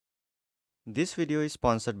This video is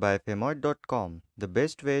sponsored by Femoid.com, the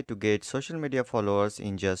best way to get social media followers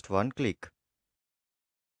in just one click.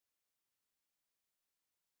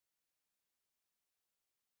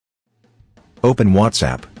 Open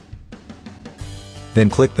WhatsApp. Then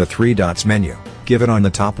click the three dots menu, given on the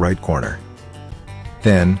top right corner.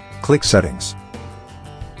 Then, click Settings.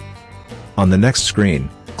 On the next screen,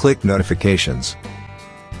 click Notifications.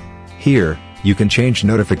 Here, you can change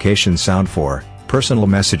notification sound for personal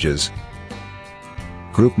messages,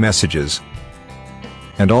 group messages,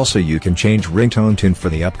 and also you can change ringtone tune for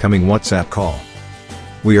the upcoming WhatsApp call.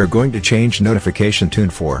 We are going to change notification tune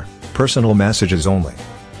for personal messages only.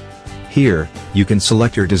 Here, you can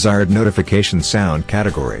select your desired notification sound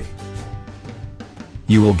category.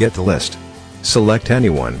 You will get the list. Select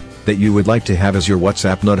anyone that you would like to have as your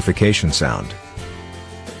WhatsApp notification sound.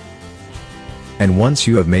 And once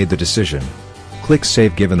you have made the decision, click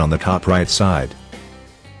Save given on the top right side.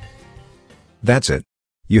 That's it.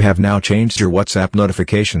 You have now changed your WhatsApp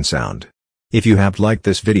notification sound. If you have liked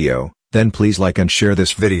this video, then please like and share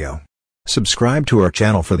this video. Subscribe to our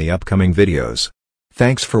channel for the upcoming videos.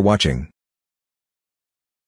 Thanks for watching.